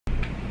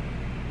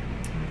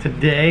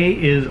Today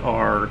is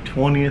our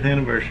 20th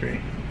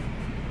anniversary.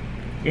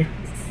 Yes.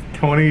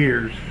 20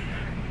 years.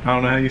 I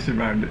don't know how you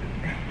survived it.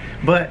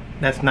 But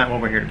that's not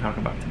what we're here to talk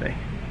about today.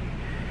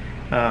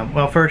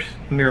 Well, first,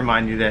 let me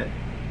remind you that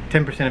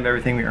 10% of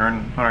everything we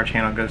earn on our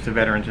channel goes to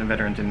veterans and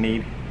veterans in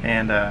need.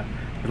 And there's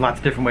lots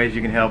of different ways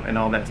you can help, and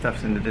all that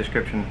stuff's in the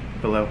description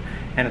below.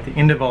 And at the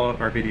end of all of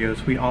our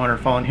videos, we honor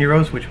fallen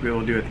heroes, which we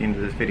will do at the end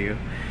of this video.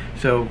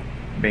 So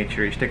make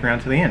sure you stick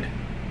around to the end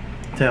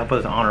to help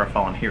us honor a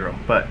fallen hero.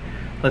 But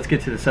let's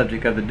get to the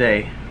subject of the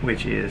day,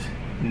 which is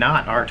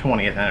not our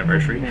 20th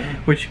anniversary,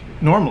 which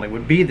normally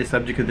would be the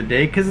subject of the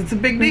day because it's a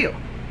big deal.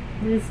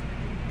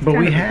 But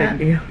we have,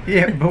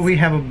 but we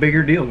have a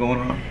bigger deal going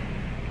on.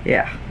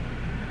 Yeah.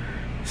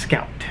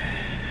 Scout.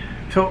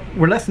 So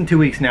we're less than 2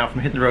 weeks now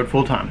from hitting the road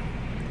full time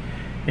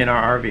in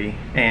our RV,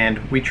 and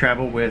we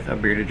travel with a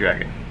bearded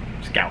dragon,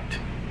 Scout.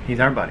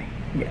 He's our buddy.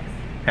 Yes.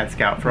 Had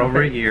Scout for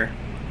over a year.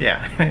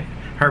 Yeah,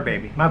 her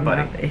baby, my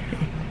buddy.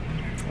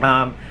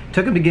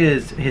 Took him to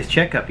get his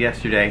checkup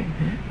yesterday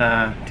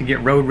to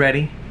get road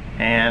ready,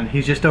 and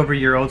he's just over a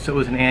year old, so it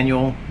was an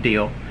annual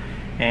deal,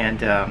 and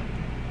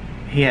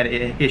he had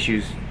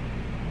issues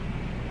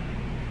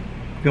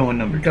going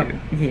number 2.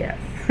 Yes.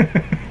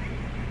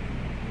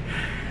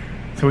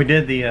 So we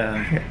did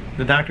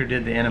the doctor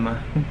did the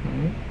enema,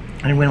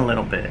 and it went a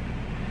little bit.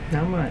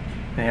 Not much.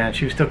 And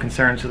she was still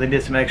concerned, so they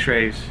did some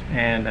x-rays,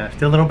 and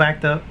still a little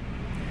backed up,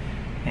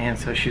 and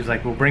so she was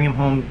like, we'll bring him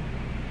home,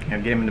 you know,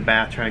 get him in the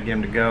bath, try to get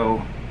him to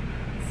go.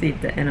 See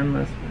if the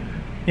enemas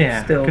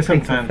still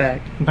takes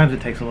effect. Sometimes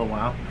it takes a little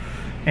while.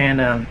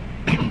 And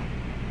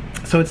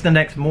so it's the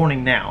next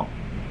morning now,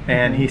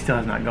 and he still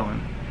has not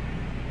gone.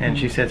 And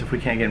she says if we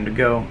can't get him to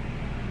go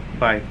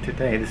by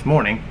this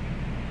morning,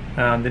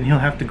 then he'll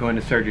have to go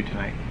into surgery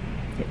tonight.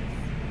 Yes.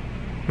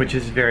 Which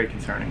is very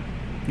concerning.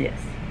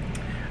 Yes.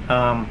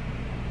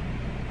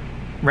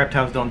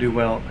 Reptiles don't do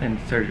well in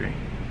surgery.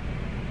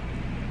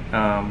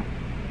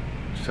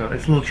 So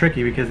it's a little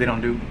tricky because they don't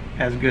do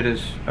as good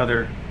as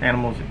other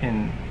animals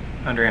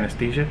under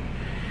anesthesia.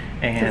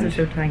 And because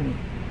they're so tiny.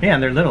 Yeah,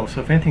 and they're little,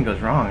 so if anything goes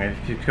wrong,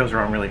 it goes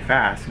wrong really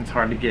fast. It's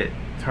hard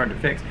to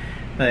fix.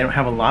 They don't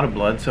have a lot of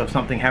blood, so if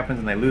something happens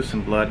and they lose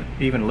some blood,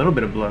 even a little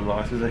bit of blood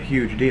loss is a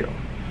huge deal.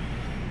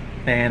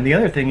 And the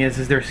other thing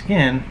is their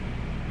skin,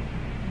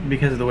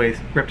 because of the way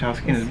reptile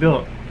skin is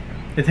built,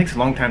 it takes a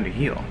long time to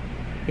heal.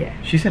 Yeah.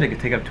 She said it could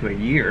take up to a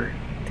year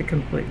to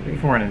completely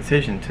for an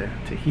incision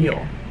to heal.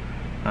 Yeah.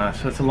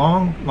 So it's a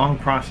long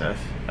process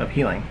of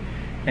healing.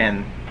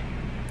 And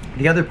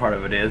the other part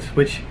of it is,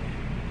 which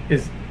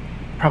is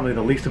probably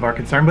the least of our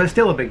concern, but it's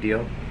still a big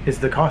deal, is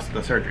the cost of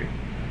the surgery.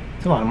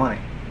 It's a lot of money.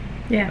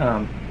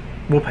 Yeah.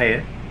 We'll pay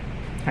it.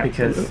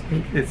 Absolutely.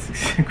 Because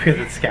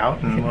it's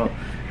Scout, and we'll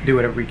do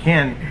whatever we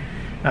can.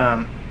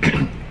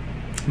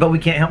 But we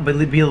can't help but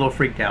be a little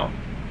freaked out.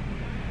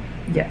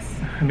 Yes.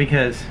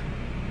 Because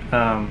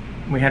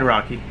we had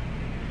Rocky,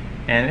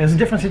 and it was a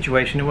different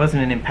situation. It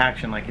wasn't an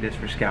impaction like it is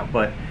for Scout,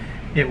 but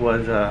it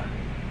was,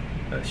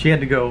 she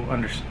had to go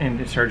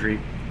into surgery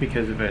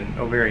because of an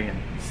ovarian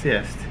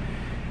cyst,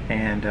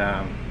 and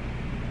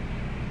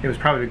it was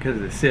probably because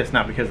of the cyst,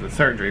 not because of the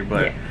surgery,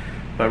 but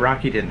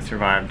Rocky didn't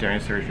survive during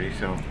surgery,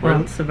 so...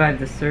 Well, survived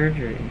the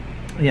surgery.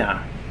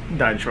 Yeah,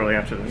 died shortly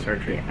after the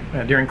surgery,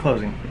 during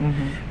closing.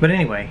 Mm-hmm. But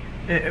anyway,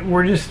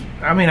 we're just,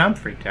 I mean, I'm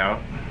freaked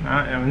out.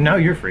 I know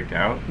you're freaked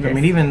out. Yes. I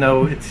mean, even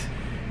though it's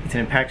an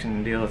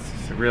impaction deal,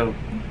 it's a real,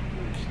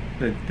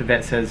 the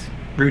vet says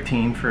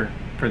routine for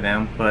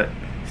them, but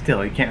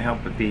still, you can't help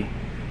but be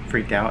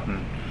freaked out,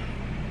 and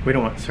we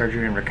don't want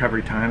surgery and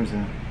recovery times,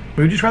 and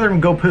we would just rather him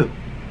go poo.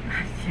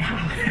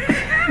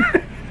 Yeah.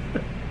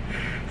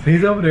 So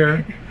he's over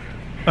there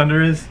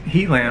under his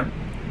heat lamp,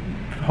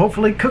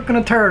 hopefully cooking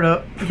a turd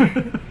up.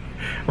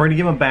 We're gonna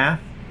give him a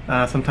bath.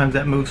 Sometimes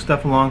that moves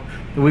stuff along.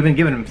 But we've been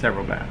giving him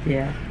several baths.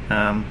 Yeah.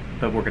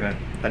 But we're gonna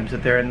let him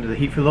sit there into the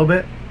heat for a little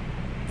bit.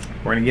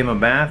 We're gonna give him a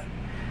bath,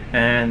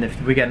 and if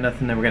we got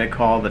nothing, then we're gonna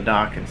call the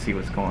doc and see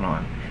what's going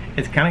on.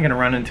 It's kind of gonna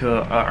run into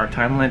our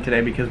timeline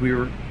today because we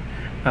were.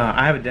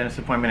 I have a dentist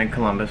appointment in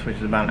Columbus, which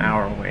is about an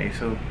hour away.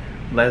 So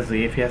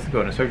Leslie, if he has to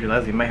go into surgery,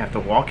 Leslie may have to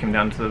walk him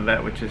down to the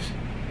vet, which is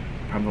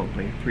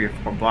probably 3 or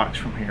 4 blocks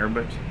from here,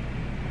 but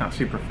not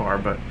super far.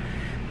 But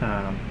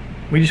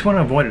we just want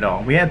to avoid it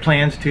all. We had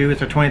plans to.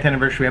 It's our 20th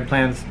anniversary. We had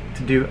plans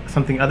to do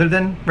something other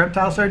than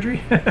reptile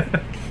surgery.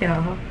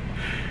 Yeah.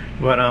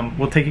 But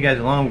we'll take you guys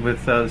along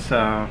with us,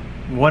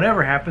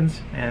 whatever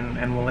happens,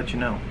 and we'll let you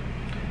know.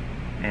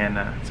 And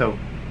so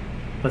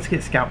let's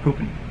get Scout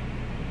pooping.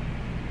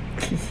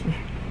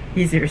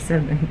 Easier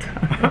said than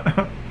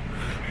done.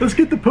 Let's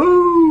get the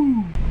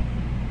poo!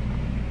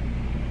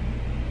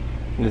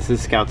 This is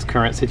Scout's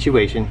current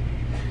situation.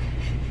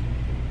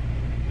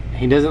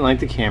 He doesn't like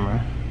the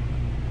camera.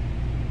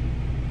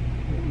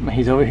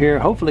 He's over here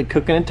hopefully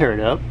cooking a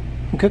turd up.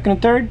 You cooking a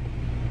turd?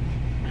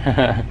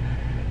 The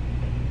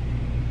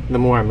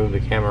more I move the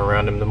camera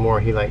around him, the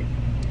more he like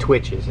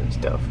twitches and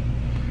stuff.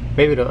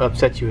 Maybe it'll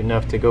upset you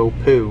enough to go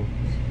poo.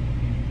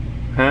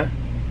 Huh?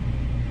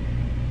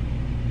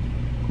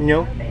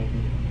 Nope.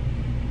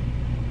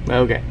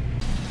 Okay.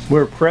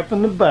 We're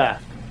prepping the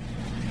bath.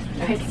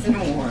 Nice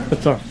and warm.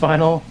 That's our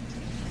final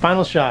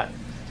shot.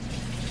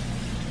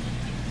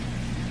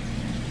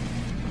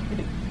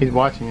 He's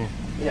watching you.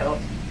 Yep.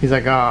 He's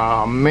like,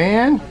 oh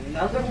man.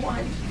 Another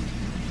one.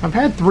 I've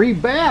had 3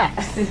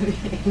 baths.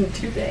 In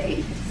 2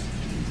 days.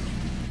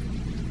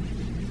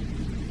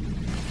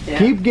 Yeah.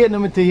 Keep getting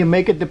them until you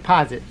make a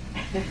deposit.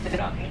 Look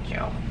at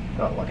you.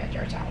 Go look at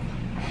yourself.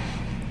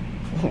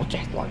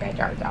 Just look at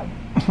yourself.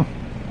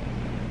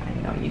 I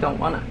know you don't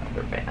want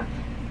another bath.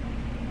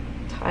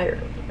 I'm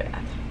tired of the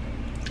bath.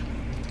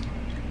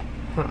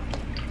 Huh.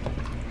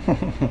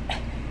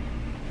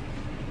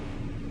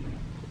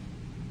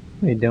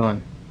 What are you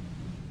doing?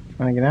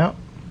 Trying to get out?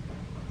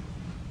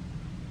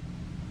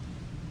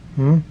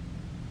 You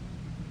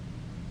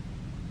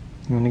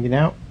want to get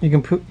out? You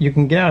can poo. You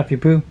can get out if you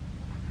poo.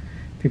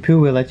 If you poo,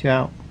 we'll let you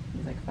out.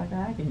 He's like, fuck,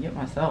 I can get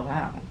myself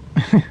out.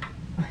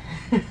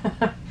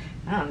 I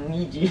don't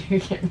need you to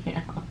get me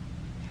out.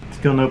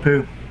 Still no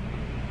poo.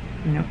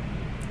 Nope.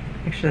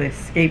 Actually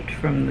escaped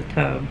from the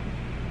tub.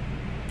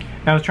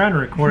 I was trying to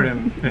record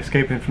him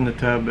escaping from the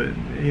tub, but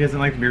he doesn't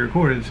like to be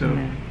recorded, so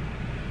No.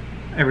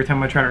 every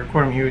time I try to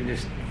record him, he would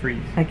just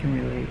freeze. I can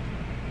relate.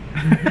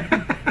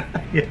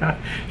 Yeah,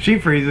 she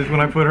freezes when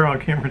I put her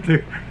on camera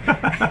too.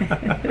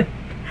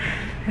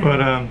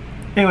 But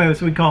anyway,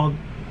 so we called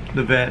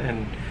the vet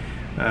and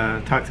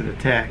talked to the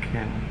tech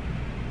and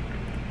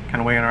kind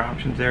of weighing our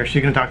options there.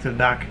 She's gonna talk to the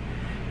doc,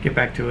 get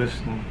back to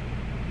us, and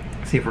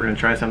see if we're gonna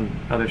try some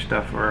other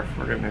stuff or if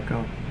we're gonna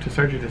go to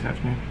surgery this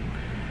afternoon.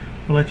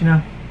 We'll let you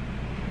know.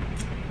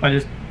 I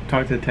just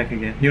talked to the tech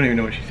again. You don't even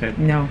know what she said.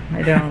 No,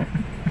 I don't.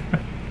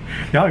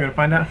 Y'all are gonna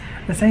find out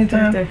at the same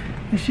time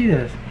as she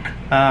does.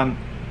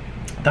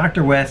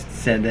 Dr. West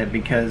said that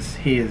because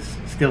he is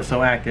still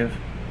so active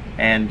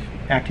and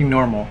acting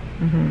normal,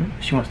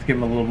 she wants to give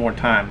him a little more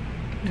time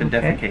to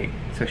defecate.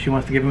 So she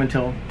wants to give him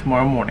until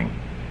tomorrow morning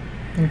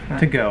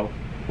to go.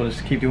 We'll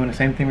just keep doing the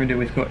same thing we do.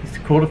 It's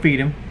cool to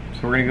feed him,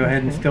 so we're gonna go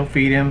ahead and still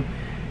feed him,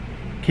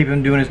 keep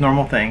him doing his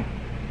normal thing,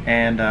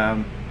 and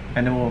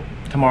then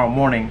tomorrow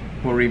morning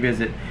we'll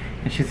revisit.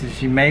 And she says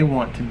she may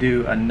want to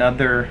do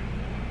another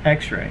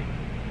X-ray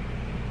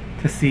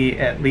to see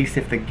at least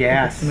if the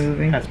gas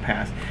has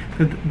passed.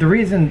 The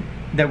reason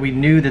that we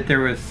knew that there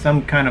was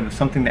some kind of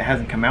something that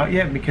hasn't come out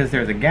yet because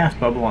there's a gas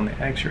bubble on the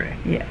X-ray.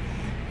 Yeah.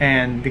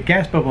 And the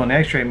gas bubble on the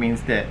X-ray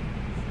means that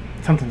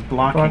something's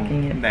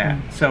blocking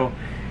it. So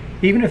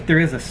even if there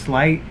is a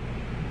slight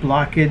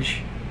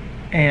blockage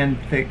and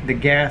the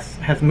gas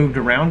has moved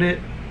around it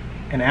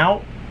and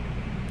out,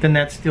 then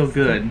that's still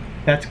good.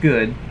 That's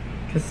good.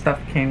 Because stuff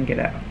can get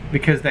out.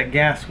 Because that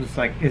gas was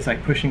it's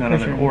like pushing on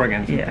other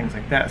organs and things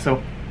like that.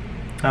 So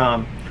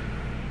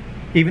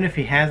even if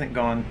he hasn't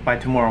gone by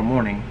tomorrow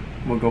morning,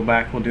 we'll go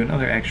back, we'll do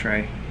another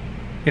X-ray.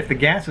 If the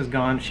gas is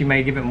gone, she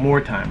may give it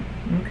more time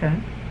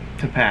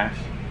to pass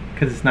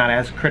because it's not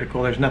as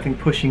critical. There's nothing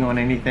pushing on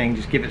anything.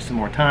 Just give it some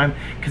more time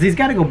because he's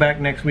got to go back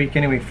next week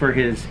anyway for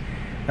his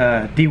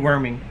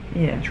deworming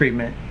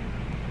treatment.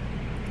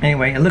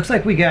 Anyway, it looks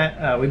like we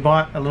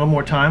bought a little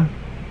more time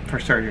for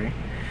surgery.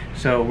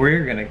 So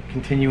we're going to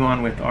continue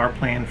on with our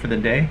plan for the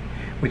day,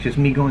 which is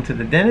me going to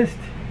the dentist,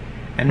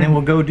 and then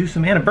we'll go do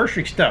some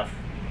anniversary stuff.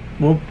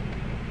 We'll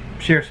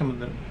share some of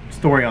the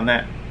story on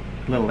that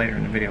a little later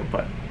in the video,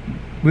 but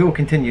we will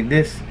continue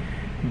this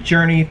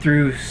journey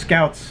through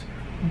Scout's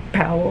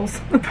bowels.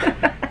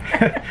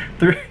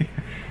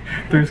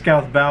 through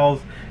Scout's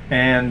bowels,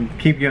 and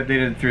keep you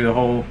updated through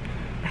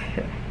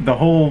the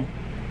whole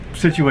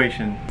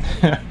situation.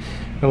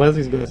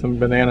 Leslie's got some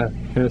banana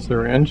in a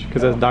syringe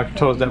because as the doctor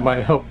told us that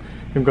might help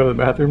him go to the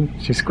bathroom.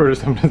 She squirted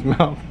some in his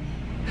mouth,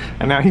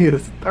 and now he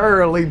is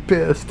thoroughly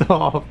pissed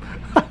off.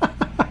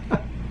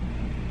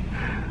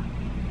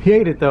 He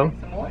ate it though.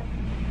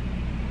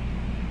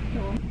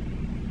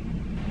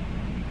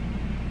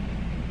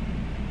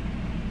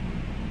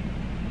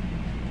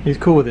 He's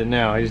cool with it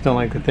now. He just don't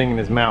like the thing in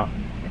his mouth.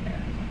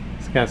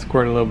 He's got to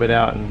squirt a little bit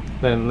out and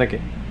let him lick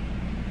it.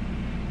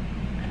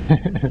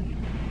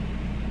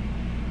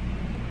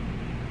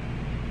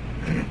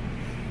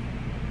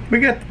 We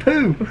got the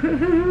poo.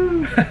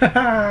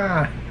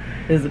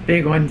 It was a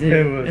big one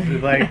too. It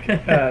was like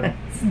a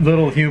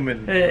little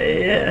human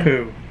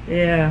poo.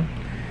 Yeah.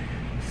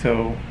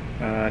 So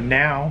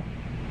now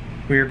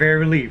we are very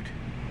relieved.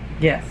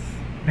 Yes.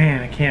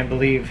 Man, I can't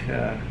believe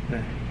the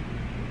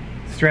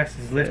stress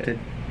is lifted.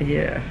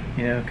 Yeah.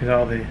 You know, because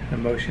all the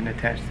emotion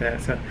attached to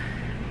that. So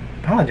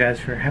apologize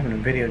for having a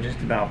video just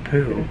about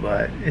poo,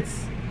 but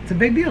it's a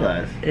big deal to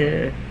us.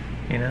 Yeah.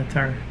 You know, it's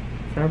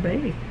our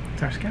baby.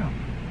 It's our Scout.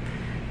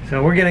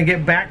 So we're gonna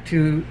get back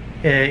to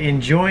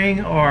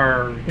enjoying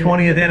our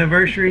 20th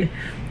anniversary.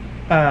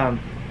 We're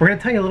gonna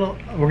tell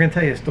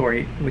you a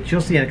story, which you'll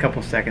see in a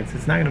couple seconds.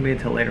 It's not gonna be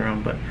until later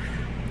on, but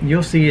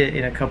you'll see it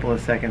in a couple of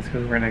seconds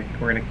because we're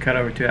gonna cut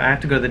over to it. I have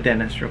to go to the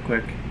dentist real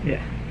quick.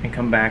 Yeah. And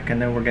come back, and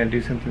then we're gonna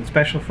do something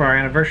special for our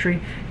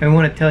anniversary, and we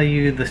want to tell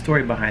you the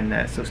story behind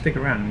that. So stick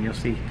around, and you'll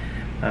see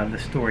the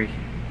story.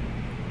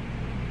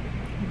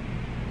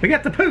 We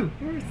got the poo.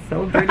 We're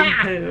celebrating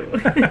poo.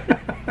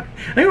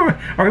 I think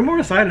are we more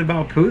excited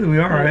about poo than we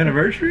are our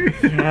anniversary?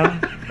 Yeah,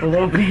 a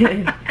little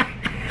bit.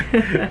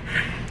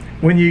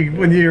 when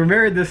you're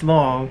married this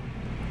long,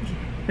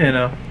 you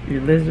know,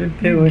 your lizard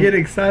poo you get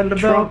excited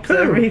about poo.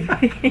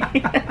 Everything.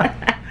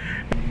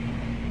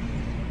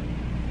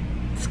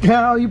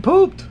 Scout, you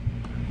pooped.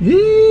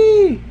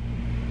 Yee!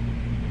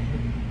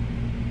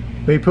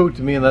 We pooped,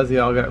 and me and Leslie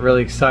all got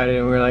really excited,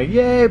 and we were like,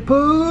 yay,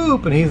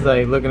 poop! And he's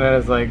like looking at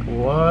us like,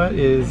 what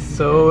is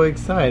so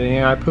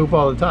exciting? I poop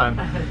all the time.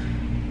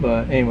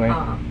 But anyway,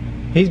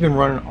 he's been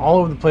running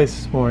all over the place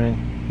this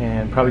morning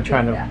and probably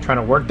trying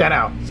to work that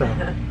out. So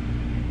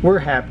we're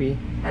happy.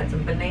 Had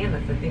some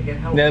bananas, I think it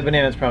helped. Yeah, the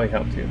bananas probably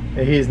helped too.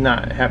 He's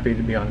not happy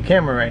to be on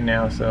camera right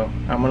now, so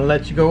I'm gonna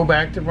let you go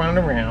back to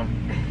running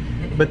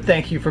around. But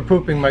thank you for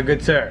pooping, my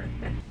good sir.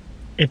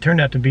 It turned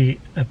out to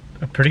be a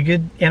pretty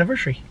good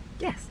anniversary.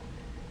 Yes.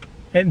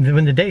 And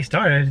when the day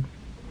started,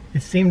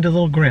 it seemed a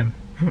little grim.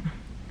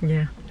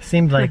 Yeah. It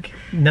seemed like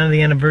none of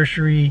the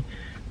anniversary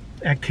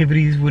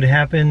activities would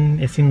happen.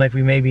 It seemed like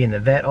we may be in the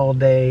vet all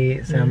day.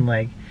 It sounded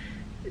like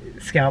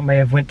Scout may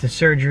have went to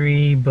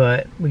surgery,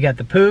 but we got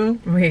the poo.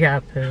 We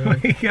got poo.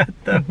 We got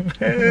the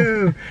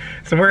poo.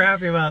 So we're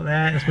happy about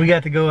that. So we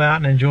got to go out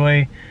and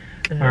enjoy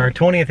our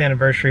 20th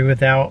anniversary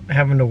without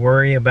having to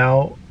worry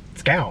about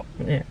Scout.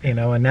 Yeah. You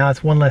know, and now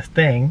it's one less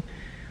thing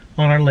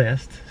on our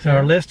list. So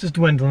our list is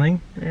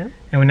dwindling. Yeah.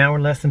 And now we're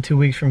less than 2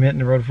 weeks from hitting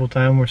the road full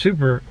time. We're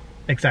super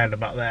excited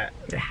about that.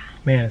 Yeah.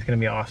 Man, it's going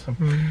to be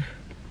awesome.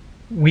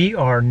 We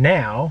are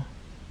now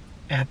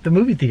at the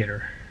movie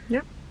theater.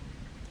 Yep.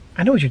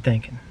 I know what you're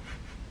thinking.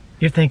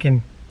 You're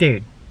thinking,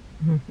 dude,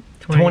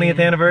 20th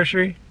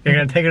anniversary? You're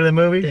going to take her to the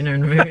movies? Dinner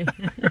and movie.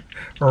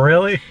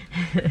 Really?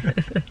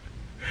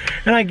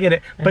 And I get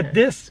it. But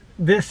this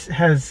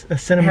has a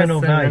sentimental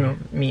value.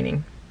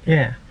 Meaning.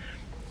 Yeah.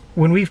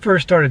 When we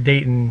first started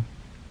dating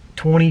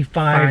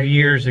 25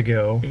 years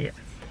ago, yes,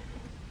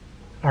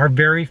 our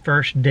very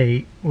first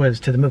date was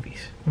to the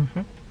movies.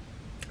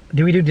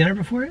 Did we do dinner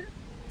before it?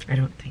 I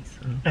don't think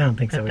so. I don't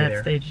think so At either.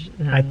 that stage,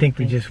 I think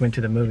we just went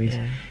to the movies.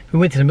 Yeah. We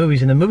went to the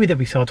movies, and the movie that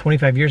we saw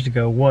 25 years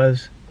ago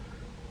was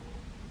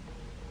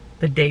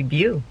the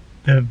debut.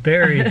 the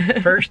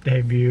very first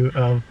debut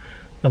of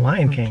The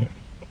Lion King.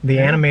 The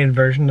animated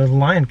version of The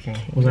Lion King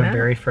was our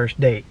very first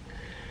date.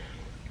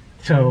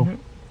 So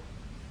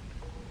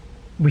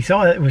we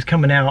saw it was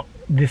coming out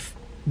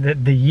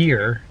the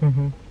year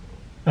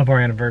of our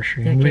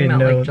anniversary. Yeah, We didn't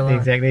know like the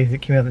exact date.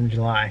 It came out in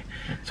July.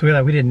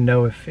 So we didn't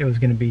know if it was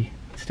going to be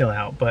still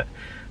out. But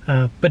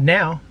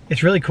now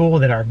it's really cool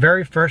that our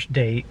very first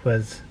date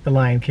was The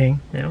Lion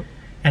King. Yep.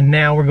 And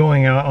now we're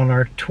going out on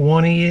our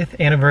 20th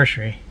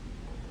anniversary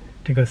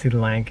to go see The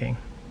Lion King.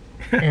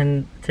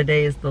 And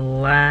today is the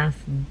last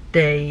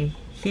day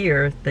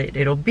here that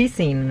it'll be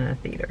seen in a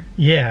theater.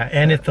 Yeah,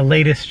 and it's the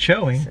latest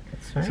showing.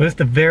 That's right.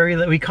 So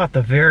it's we caught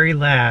the very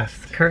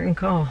last Curtain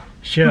call.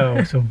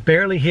 show, so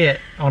barely hit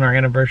on our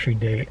anniversary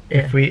date.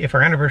 Yeah. If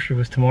our anniversary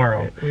was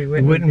tomorrow, we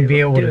wouldn't be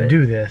able to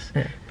do this.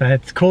 Yeah. But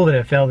it's cool that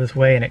it fell this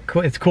way, and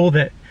it's cool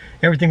that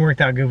everything worked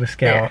out good with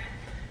Scout.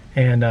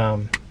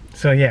 And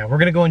so yeah, we're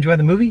gonna go enjoy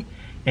the movie,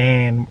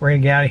 and we're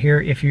gonna get out of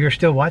here. If you're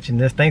still watching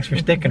this, thanks for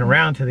sticking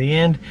around to the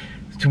end,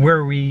 to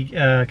where we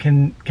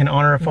can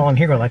honor a fallen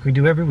hero like we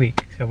do every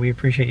week. So we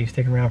appreciate you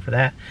sticking around for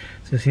that.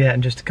 So see that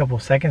in just a couple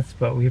of seconds,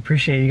 but we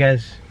appreciate you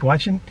guys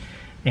watching,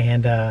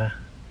 and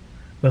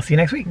we'll see you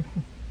next week.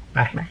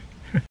 Bye. Bye.